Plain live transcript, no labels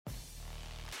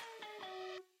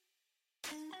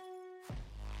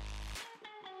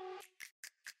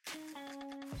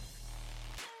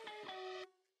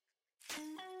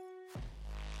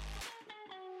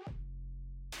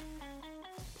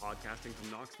Podcasting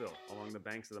from Knoxville, along the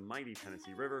banks of the mighty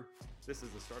Tennessee River, this is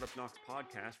the Startup Knox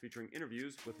podcast featuring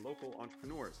interviews with local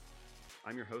entrepreneurs.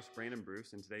 I'm your host, Brandon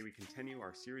Bruce, and today we continue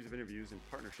our series of interviews in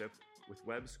partnership with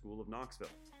Webb School of Knoxville.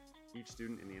 Each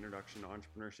student in the Introduction to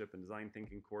Entrepreneurship and Design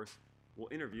Thinking course will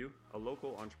interview a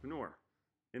local entrepreneur.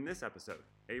 In this episode,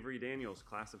 Avery Daniels,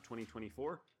 class of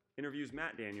 2024, interviews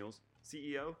Matt Daniels,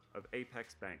 CEO of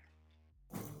Apex Bank.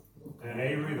 And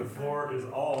Avery, the floor is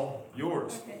all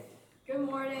yours. Okay. Good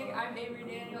morning, I'm Avery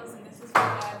Daniels, and this is my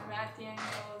dad, Matt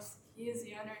Daniels. He is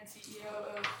the owner and CEO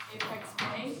of Apex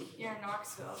Bank here in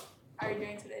Knoxville. How are you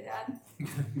doing today, Dad?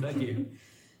 Thank you.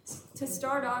 To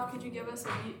start off, could you give us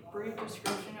a brief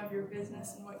description of your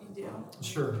business and what you do?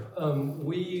 Sure.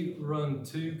 We run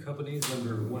two companies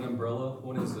under one umbrella.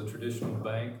 One is a traditional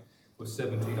bank with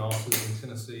 17 offices in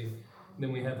Tennessee. And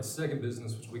then we have a second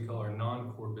business, which we call our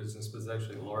non-core business, but it's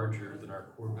actually larger than our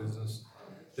core business,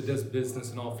 that does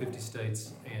business in all 50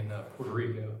 states and Puerto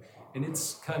Rico. And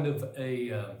it's kind of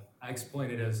I explain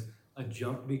it as a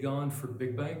junk be gone for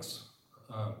big banks.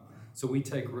 So we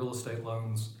take real estate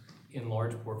loans in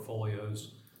large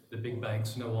portfolios that big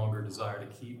banks no longer desire to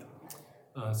keep.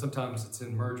 Sometimes it's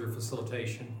in merger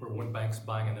facilitation where one bank's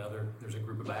buying another. There's a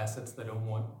group of assets they don't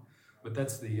want, but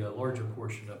that's the larger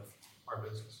portion of our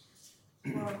business.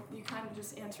 Well, you kind of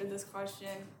just answered this question.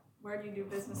 Where do you do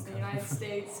business in the United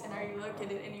States, and are you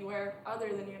located anywhere other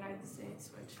than the United States?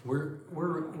 We're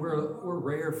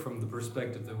rare from the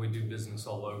perspective that we do business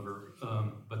all over,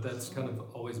 but that's kind of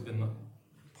always been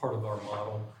part of our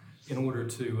model. In order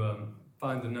to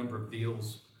find the number of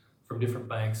deals from different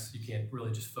banks, you can't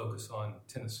really just focus on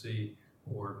Tennessee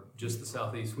or just the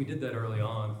Southeast. We did that early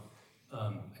on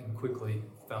and quickly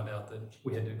found out that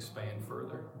we had to expand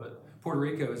further. But Puerto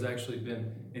Rico has actually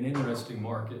been an interesting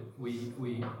market. We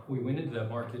went into that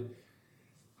market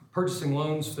purchasing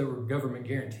loans that were government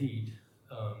guaranteed,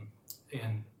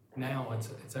 and now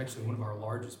it's actually one of our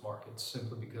largest markets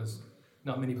simply because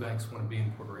not many banks want to be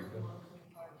in Puerto Rico.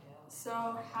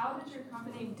 So how does your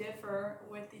company differ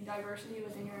with the diversity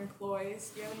within your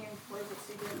employees? Do you have any employees that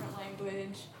speak a different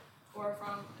language or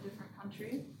from a different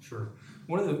country? Sure.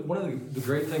 One of the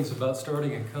great things about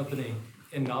starting a company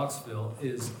in Knoxville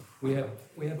is we have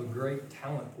a great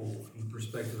talent pool from the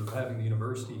perspective of having the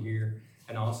university here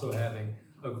and also having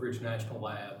Oak Ridge National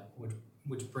Lab,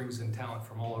 which brings in talent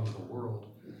from all over the world.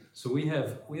 So we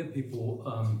have people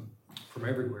from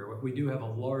everywhere. We do have a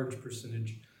large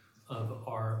percentage of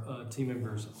our team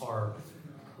members are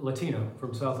Latino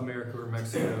from South America or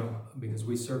Mexico because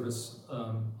we service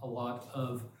a lot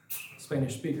of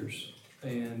Spanish speakers,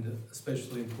 and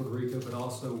especially in Puerto Rico, but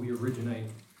also we originate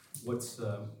what's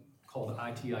called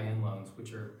ITIN loans,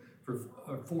 which are for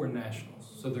foreign nationals.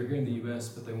 So they're here in the U.S.,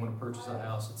 but they want to purchase a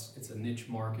house. It's a niche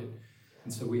market,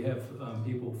 and so we have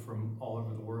people from all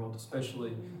over the world,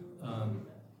 especially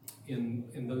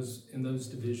in those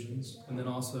divisions, and then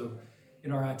also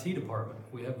in our IT department,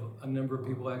 we have a number of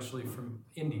people actually from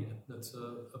India. That's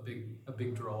a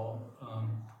big draw.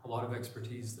 A lot of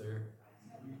expertise there.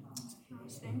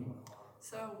 Interesting.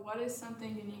 So what is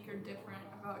something unique or different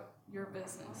about your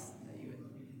business that you would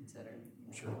consider?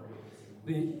 Sure.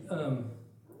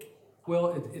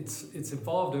 It's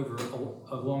evolved over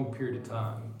a long period of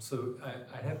time. So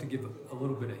I'd have to give a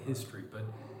little bit of history, but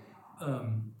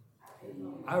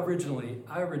I originally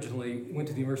went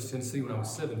to the University of Tennessee when I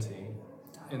was 17,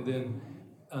 and then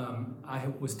I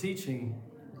was teaching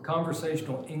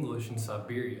conversational English in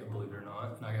Siberia, believe it or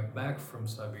not, and I got back from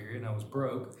Siberia and I was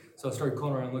broke, so I started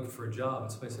calling around looking for a job,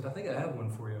 and somebody said, I think I have one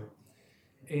for you.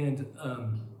 And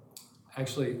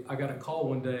actually, I got a call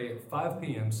one day at 5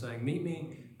 p.m. saying, meet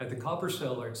me at the Copper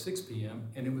Cellar at 6 p.m.,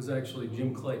 and it was actually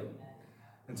Jim Clayton.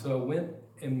 And so I went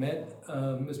and met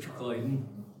Mr. Clayton,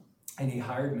 and he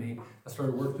hired me. I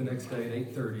started work the next day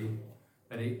at 8:30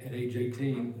 at age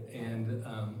 18, and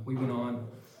we went on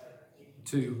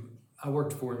to, I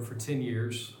worked for him for 10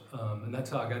 years, and that's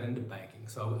how I got into banking.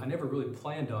 So I never really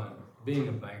planned on being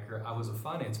a banker. I was a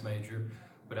finance major,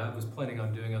 but I was planning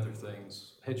on doing other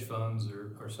things, hedge funds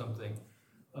or something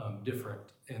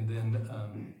different. And then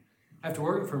after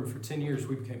working for him for 10 years,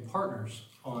 we became partners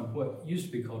on what used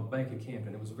to be called Bank of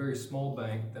Camden. It was a very small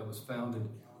bank that was founded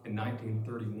in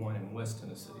 1931 in West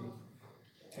Tennessee.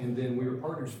 And then we were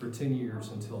partners for 10 years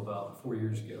until about 4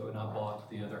 years ago, and I bought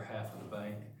the other half of the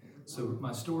bank. So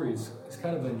my story is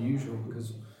kind of unusual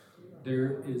because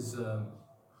there is, the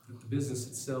business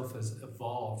itself has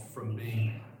evolved from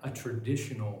being a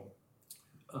traditional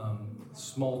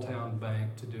small town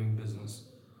bank to doing business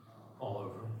all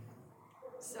over.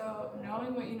 So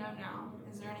knowing what you know now,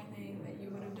 is there anything that you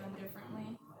would have done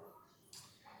differently?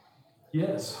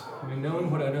 Yes. I mean,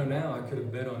 knowing what I know now, I could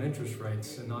have bet on interest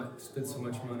rates and not spent so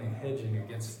much money hedging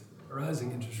against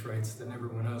rising interest rates that never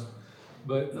went up.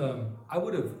 But I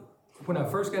would have, when I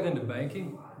first got into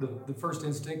banking, the first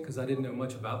instinct, because I didn't know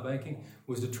much about banking,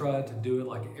 was to try to do it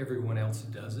like everyone else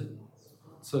does it.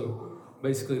 So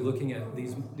basically looking at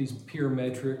these peer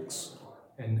metrics,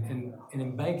 and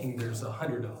in banking, there's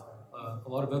 100 of them. A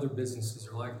lot of other businesses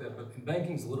are like that, but in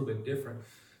banking is a little bit different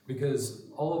because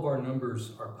all of our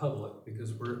numbers are public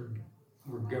because we're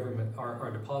government,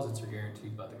 our deposits are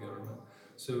guaranteed by the government.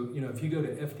 So, if you go to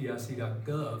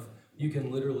FDIC.gov, you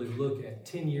can literally look at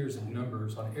 10 years of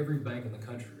numbers on every bank in the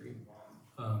country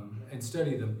and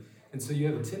study them. And so you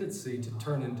have a tendency to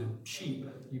turn into sheep.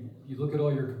 You look at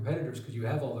all your competitors because you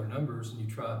have all their numbers and you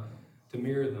try to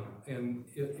mirror them. And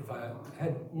if I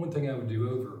had one thing I would do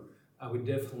over, I would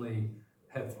definitely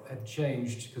have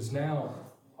changed, because now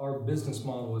our business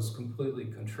model is completely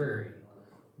contrary.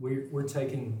 We're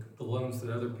taking the loans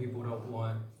that other people don't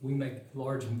want. We make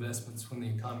large investments when the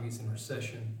economy's in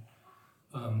recession.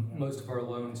 Most of our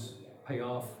loans pay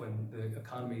off when the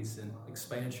economy's in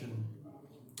expansion.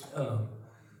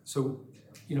 So,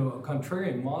 a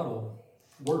contrarian model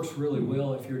works really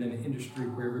well if you're in an industry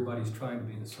where everybody's trying to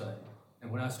be the same.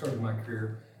 And when I started my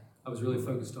career, I was really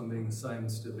focused on being the same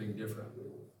instead of being different.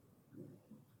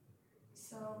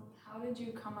 So, how did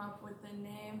you come up with the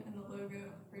name and the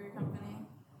logo for your company?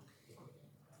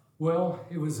 Well,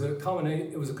 it was a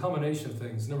combination of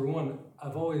things. Number one,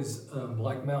 I've always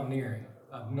liked mountaineering.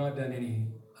 I've not done any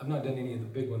of the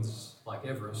big ones like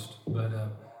Everest, but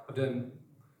I've done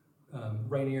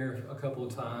Rainier a couple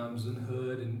of times, and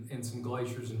Hood, and some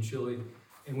glaciers in Chile,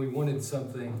 and we wanted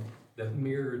something that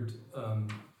mirrored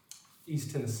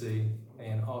East Tennessee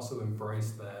and also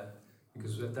embraced that,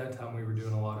 because at that time we were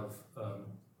doing a lot of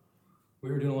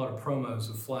promos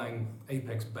of flying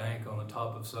Apex Bank on the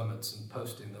top of summits and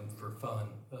posting them for fun,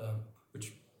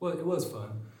 which it was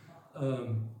fun.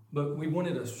 But we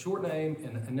wanted a short name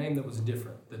and a name that was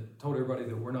different, that told everybody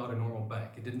that we're not a normal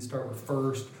bank. It didn't start with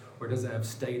First, or it doesn't have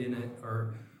state in it,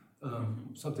 or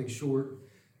something short.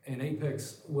 And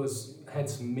Apex had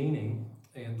some meaning,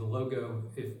 and the logo,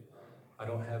 if I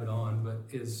don't have it on, but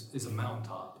is a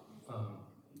mountaintop.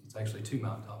 It's actually two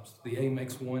mountaintops. The A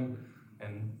makes one,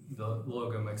 and the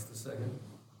logo makes the second.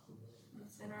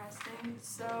 That's interesting.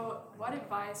 So, what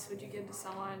advice would you give to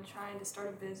someone trying to start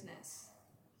a business?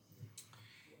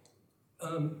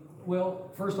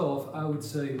 Well, first off, I would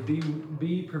say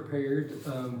be prepared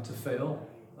to fail.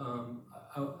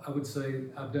 I would say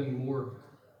I've done more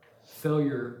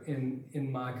failure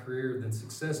in my career than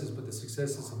successes, but the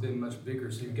successes have been much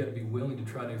bigger. So you've got to be willing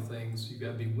to try new things. You've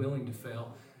got to be willing to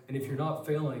fail. And if you're not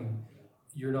failing,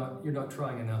 you're not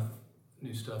trying enough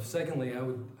new stuff. Secondly,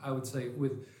 I would say,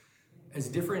 with as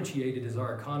differentiated as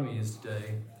our economy is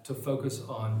today, to focus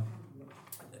on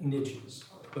niches,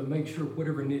 but make sure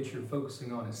whatever niche you're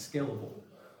focusing on is scalable.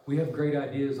 We have great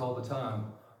ideas all the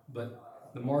time, but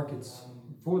the markets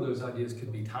for those ideas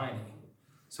could be tiny.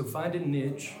 So find a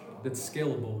niche that's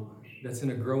scalable, that's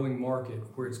in a growing market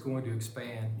where it's going to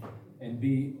expand, and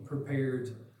be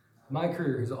prepared. My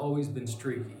career has always been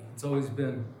streaky. It's always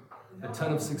been a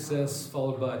ton of success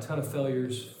followed by a ton of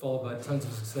failures, followed by tons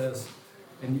of success,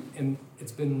 and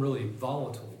it's been really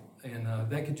volatile. And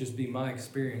that could just be my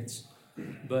experience.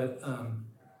 But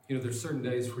there's certain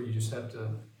days where you just have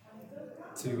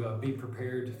to be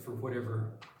prepared for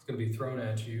whatever is going to be thrown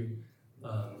at you,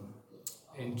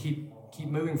 and keep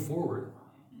moving forward.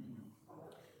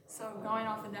 So, going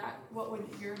off of that, what would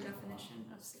your definition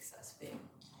of success be?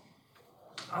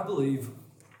 I believe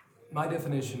my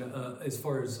definition, as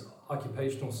far as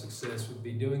occupational success, would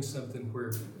be doing something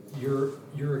where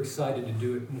you're excited to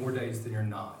do it more days than you're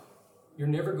not. You're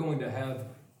never going to have,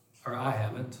 or I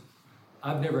haven't.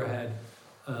 I've never had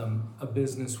a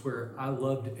business where I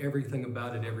loved everything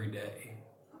about it every day.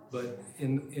 But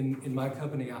in my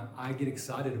company, I get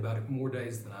excited about it more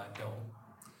days than I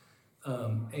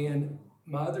don't. And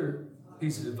my other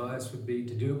piece of advice would be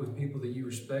to do it with people that you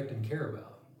respect and care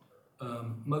about.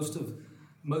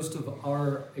 Most of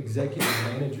our executive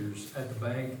managers at the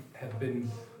bank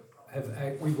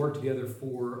we've worked together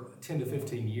for 10 to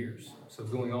 15 years. So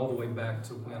going all the way back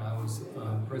to when I was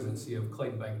president and CEO of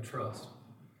Clayton Bank and Trust.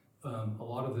 A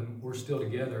lot of them, we're still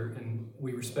together, and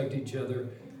we respect each other,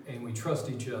 and we trust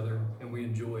each other, and we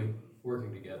enjoy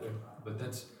working together. But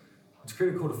it's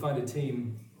critical to find a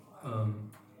team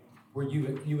where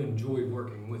you enjoy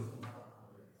working with them.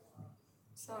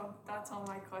 So that's all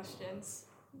my questions.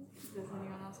 Does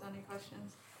anyone else have any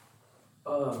questions?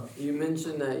 You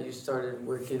mentioned that you started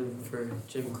working for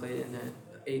Jim Clayton at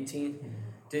 18.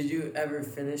 Did you ever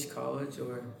finish college,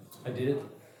 or? I did.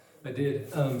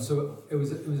 So it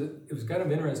was kind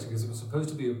of interesting because it was supposed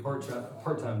to be a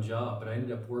part-time job, but I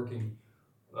ended up working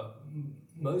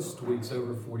most weeks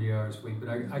over 40 hours a week. But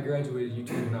I graduated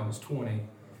UT when I was 20,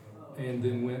 and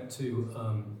then went to.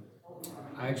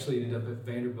 I actually ended up at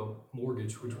Vanderbilt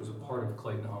Mortgage, which was a part of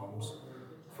Clayton Homes,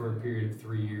 for a period of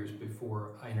 3 years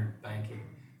before I entered banking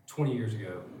 20 years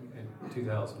ago in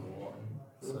 2001.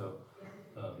 So,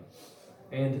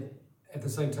 and at the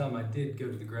same time, I did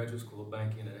go to the Graduate School of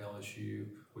Banking at LSU,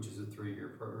 which is a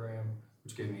 3-year program,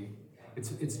 which gave me,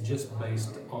 it's just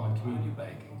based on community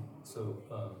banking. So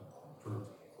for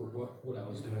what I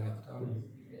was doing at the time.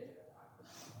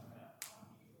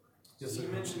 Yes, so you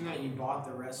mentioned that you bought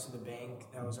the rest of the bank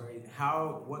that was already,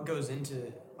 what goes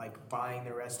into like buying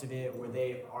the rest of it? Were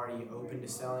they already open to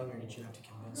selling, or did you have to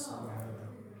convince them?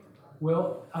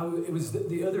 Well, it was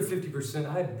the other 50%.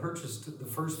 I had purchased the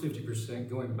first 50%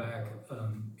 going back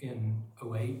in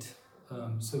 '08.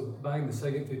 So buying the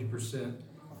second 50%,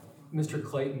 Mr.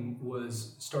 Clayton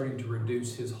was starting to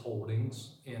reduce his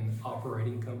holdings in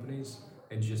operating companies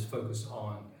and just focus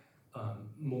on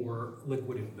more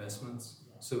liquid investments.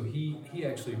 So he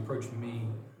actually approached me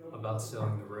about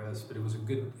selling the rest, but it was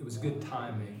good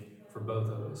timing for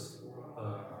both of us.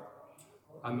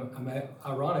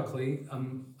 Ironically,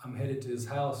 I'm headed to his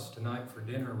house tonight for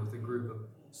dinner with a group of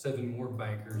 7 more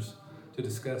bankers to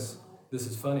discuss. This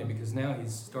is funny because now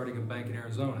he's starting a bank in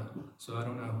Arizona, so I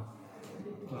don't know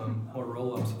what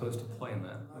role I'm supposed to play in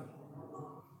that.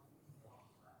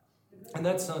 And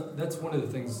that's one of the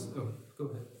things. Oh, go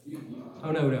ahead.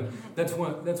 Oh no. That's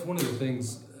one of the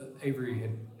things Avery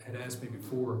had asked me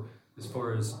before, as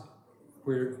far as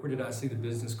where did I see the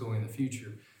business going in the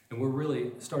future. And we're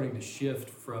really starting to shift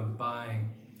from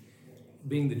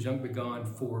being the junk begone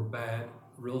for bad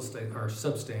real estate or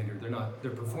substandard.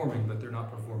 They're performing, but they're not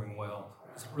performing well.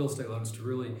 It's real estate loans, to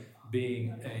really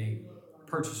being a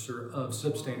purchaser of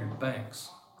substandard banks.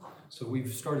 So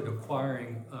we've started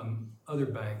acquiring other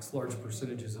banks, large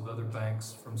percentages of other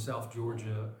banks, from South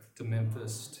Georgia to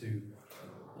Memphis to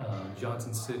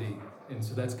Johnson City. And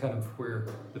so that's kind of where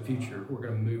the future, we're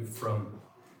going to move from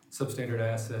substandard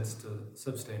assets to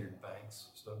substandard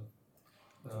banks. So,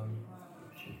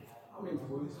 how many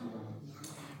employees do you have?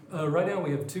 right now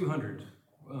we have 200.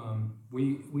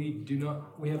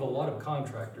 We have a lot of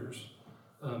contractors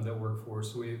that work for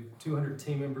us. So we have 200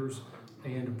 team members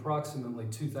and approximately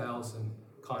 2,000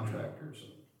 contractors.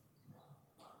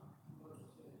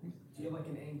 Do you have like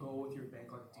an end goal with your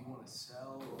bank? Like, do you want to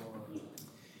sell, or?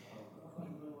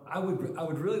 I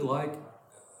would really like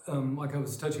I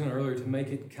was touching on earlier, to make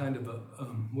it kind of a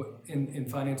what in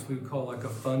finance we would call like a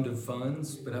fund of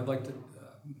funds. But I'd like to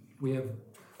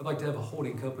have a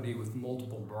holding company with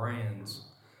multiple brands,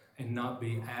 and not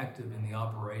be active in the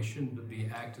operation, but be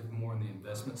active more on the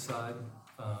investment side.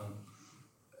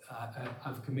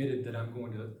 I've committed that I'm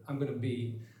going to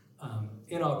be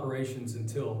in operations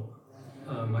until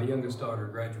my youngest daughter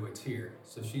graduates here.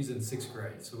 So she's in 6th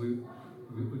grade. So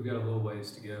we've got a little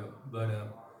ways to go. But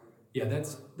yeah,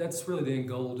 that's really the end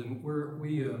goal, and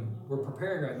we're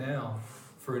preparing right now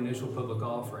for initial public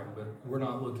offering, but we're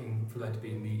not looking for that to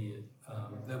be immediate.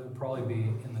 That will probably be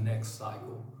in the next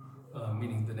cycle,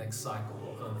 meaning the next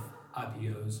cycle of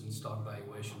IPOs and stock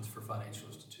valuations for financial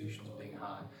institutions being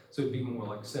high. So it'd be more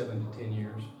like 7 to 10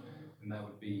 years, and that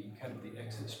would be kind of the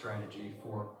exit strategy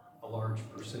for a large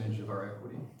percentage of our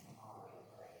equity.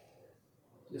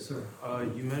 Yes, sir.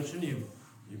 You mentioned you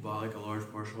bought like a large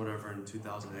portion, whatever, in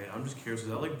 2008. I'm just curious,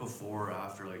 was that like before or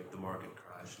after like the market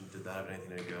crashed, and did that have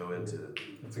anything to go into?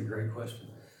 That's a great question.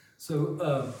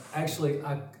 So actually,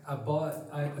 I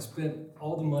spent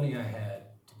all the money I had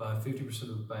to buy 50% of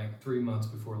the bank 3 months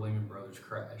before Lehman Brothers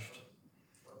crashed.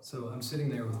 So I'm sitting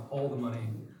there with all the money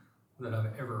that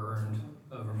I've ever earned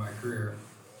over my career,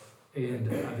 and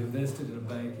I've invested in a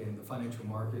bank, and the financial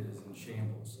market is in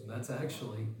shambles. And that's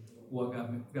actually what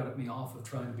got me off of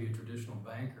trying to be a traditional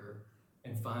banker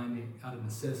and finding, out of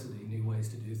necessity, new ways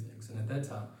to do things. And at that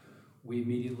time, we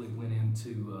immediately went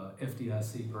into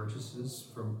FDIC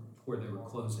purchases from where they were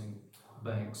closing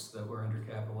banks that were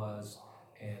undercapitalized,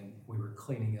 and we were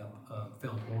cleaning up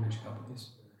failed mortgage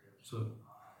companies. So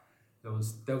that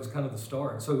was kind of the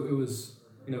start. So it was,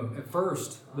 at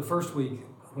first, the first week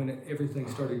when everything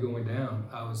started going down,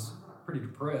 I was pretty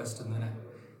depressed, and then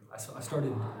I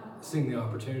started seeing the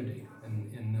opportunity,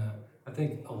 and I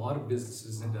think a lot of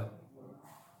businesses end up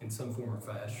in some form or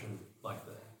fashion like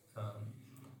that.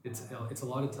 It's a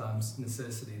lot of times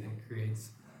necessity that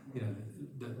creates,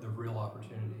 the real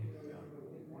opportunity.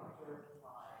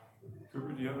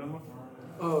 Cooper, do you have another one?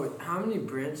 Oh, how many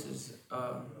branches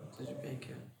does your bank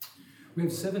have? We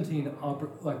have 17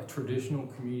 like traditional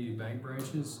community bank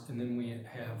branches, and then we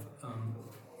have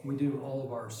we do all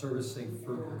of our servicing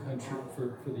for the country,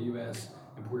 for the U.S.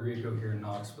 and Puerto Rico here in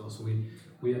Knoxville. So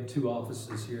we have 2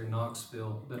 offices here in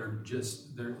Knoxville that are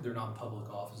just they're not public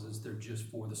offices. They're just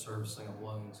for the servicing of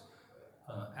loans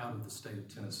out of the state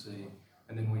of Tennessee,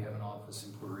 and then we have an office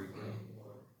in Puerto Rico.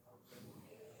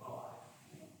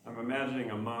 I'm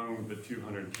imagining among the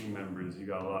 200 team members, you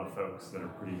got a lot of folks that are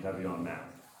pretty heavy on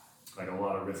math. Like a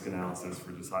lot of risk analysis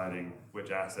for deciding which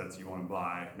assets you want to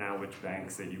buy, now which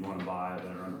banks that you want to buy that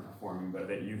are underperforming, but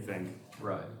that you think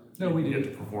Right. No, we get do.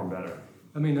 to perform better.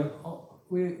 I mean,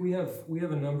 we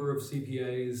have a number of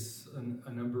CPAs,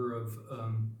 a number of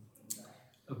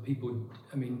people.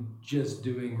 I mean, just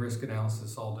doing risk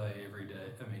analysis all day, every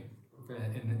day. I mean,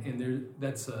 and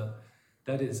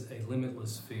that is a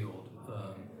limitless field,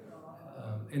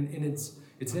 and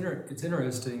it's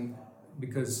interesting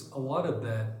because a lot of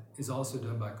that is also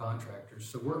done by contractors.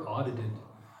 So we're audited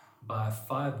by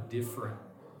 5 different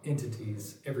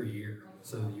entities every year.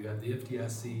 So you have the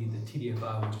FDIC, the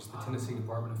TDFI, which is the Tennessee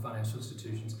Department of Financial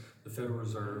Institutions, the Federal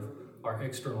Reserve, our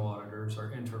external auditors,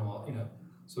 our internal,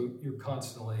 so you're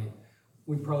constantly,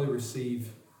 we probably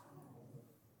receive,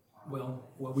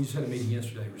 well, we just had a meeting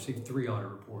yesterday, received 3 audit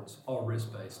reports, all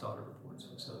risk-based audit reports.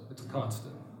 So it's a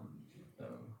constant.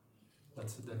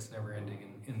 That's never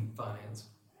ending in finance.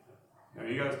 Are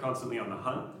you guys constantly on the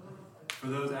hunt for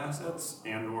those assets,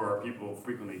 and or are people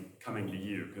frequently coming to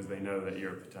you because they know that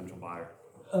you're a potential buyer?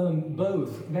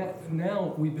 Both.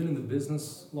 Now we've been in the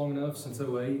business long enough, since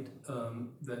 '08,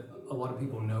 that a lot of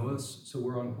people know us. So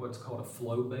we're on what's called a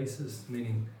flow basis,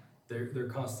 meaning they're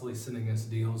constantly sending us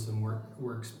deals, and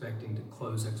we're expecting to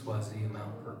close XYZ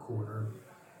amount per quarter.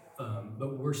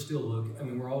 But we're still looking. I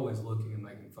mean, we're always looking and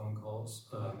making phone calls.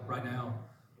 Right now,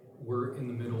 we're in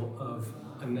the middle of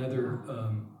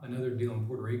another deal in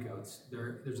Puerto Rico.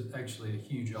 There's actually a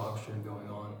huge auction going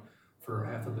on for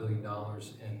 $500 million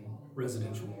in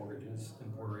residential mortgages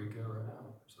in Puerto Rico right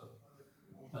now.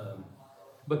 So,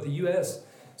 but the U.S.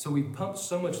 So we pumped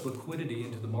so much liquidity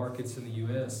into the markets in the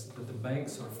U.S. that the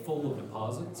banks are full of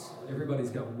deposits. Everybody's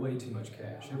got way too much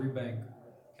cash. Every bank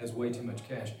has way too much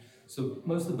cash. So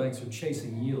most of the banks are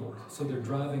chasing yield. So they're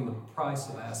driving the price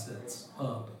of assets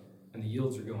up, and the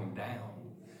yields are going down.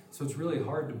 So it's really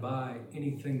hard to buy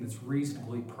anything that's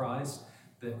reasonably priced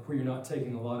where you're not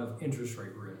taking a lot of interest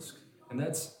rate risk. And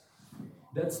that's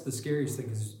the scariest thing,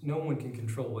 is no one can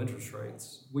control interest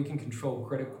rates. We can control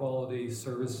credit quality,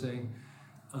 servicing,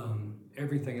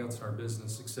 everything else in our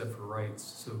business except for rates.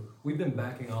 So we've been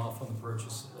backing off on the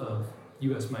purchase of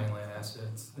U.S. mainland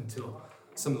assets until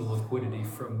some of the liquidity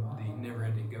from the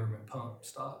never-ending government pump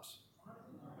stops.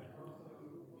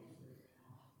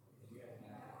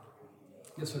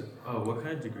 Yes, sir. Oh, what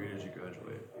kind of degree did you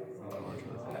graduate from college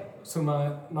with? So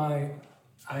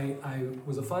I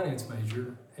was a finance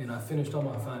major, and I finished all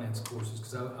my finance courses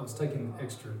because I was taking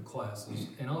extra classes.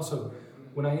 And also,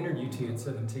 when I entered UT at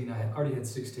 17, I had already had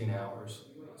 16 hours.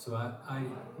 So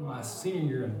my senior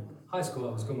year in high school,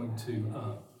 I was going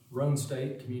to Roane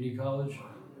State Community College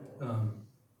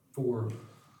for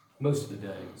most of the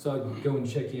day. So I'd go and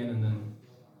check in and then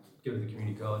go to the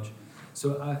community college.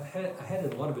 So I had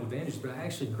a lot of advantages, but I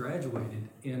actually graduated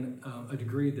in a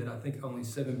degree that I think only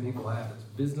 7 people have. It's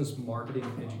business marketing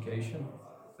education.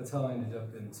 That's how I ended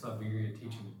up in Siberia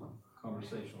teaching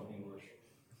conversational English.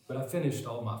 But I finished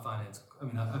all my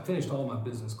I finished all my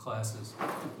business classes,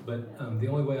 but the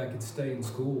only way I could stay in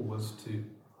school was to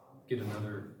get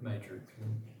another major.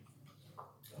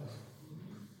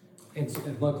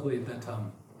 And luckily at that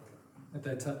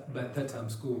time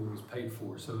school was paid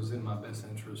for, so it was in my best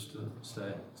interest to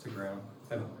stick around,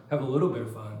 have a little bit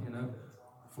of fun,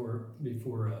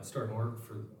 before starting work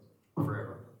for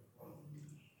forever.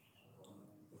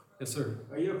 Yes, sir.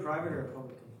 Are you a private or a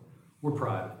public company? We're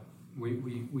private.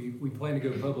 We plan to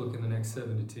go public in the next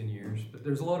 7 to 10 years, but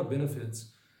there's a lot of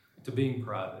benefits to being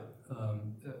private.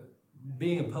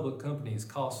 Being a public company is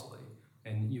costly,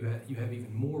 and you have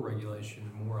even more regulation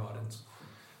and more audits,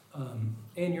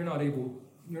 and you're not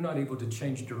able to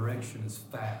change direction as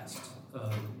fast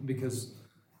because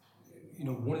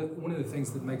one of the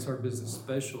things that makes our business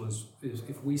special is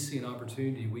if we see an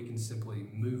opportunity, we can simply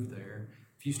move there.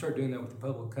 If you start doing that with a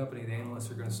public company, the analysts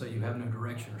are going to say you have no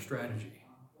direction or strategy,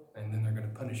 and then they're going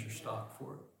to punish your stock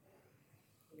for it.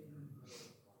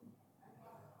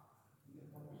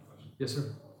 Yes,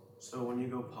 sir. So when you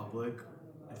go public,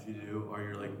 if you do, are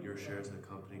your shares of the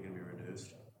company going to be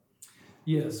reduced?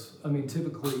 Yes, I mean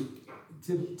typically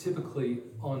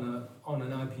on an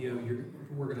IPO,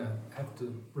 we're going to have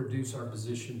to reduce our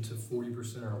position to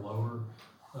 40% or lower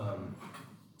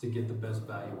to get the best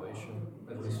valuation,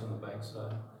 at least on the bank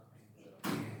side.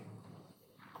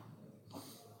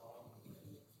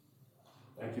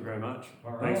 Thank you very much.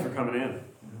 All Thanks right. for coming in.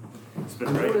 It's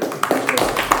been great. Appreciate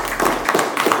it.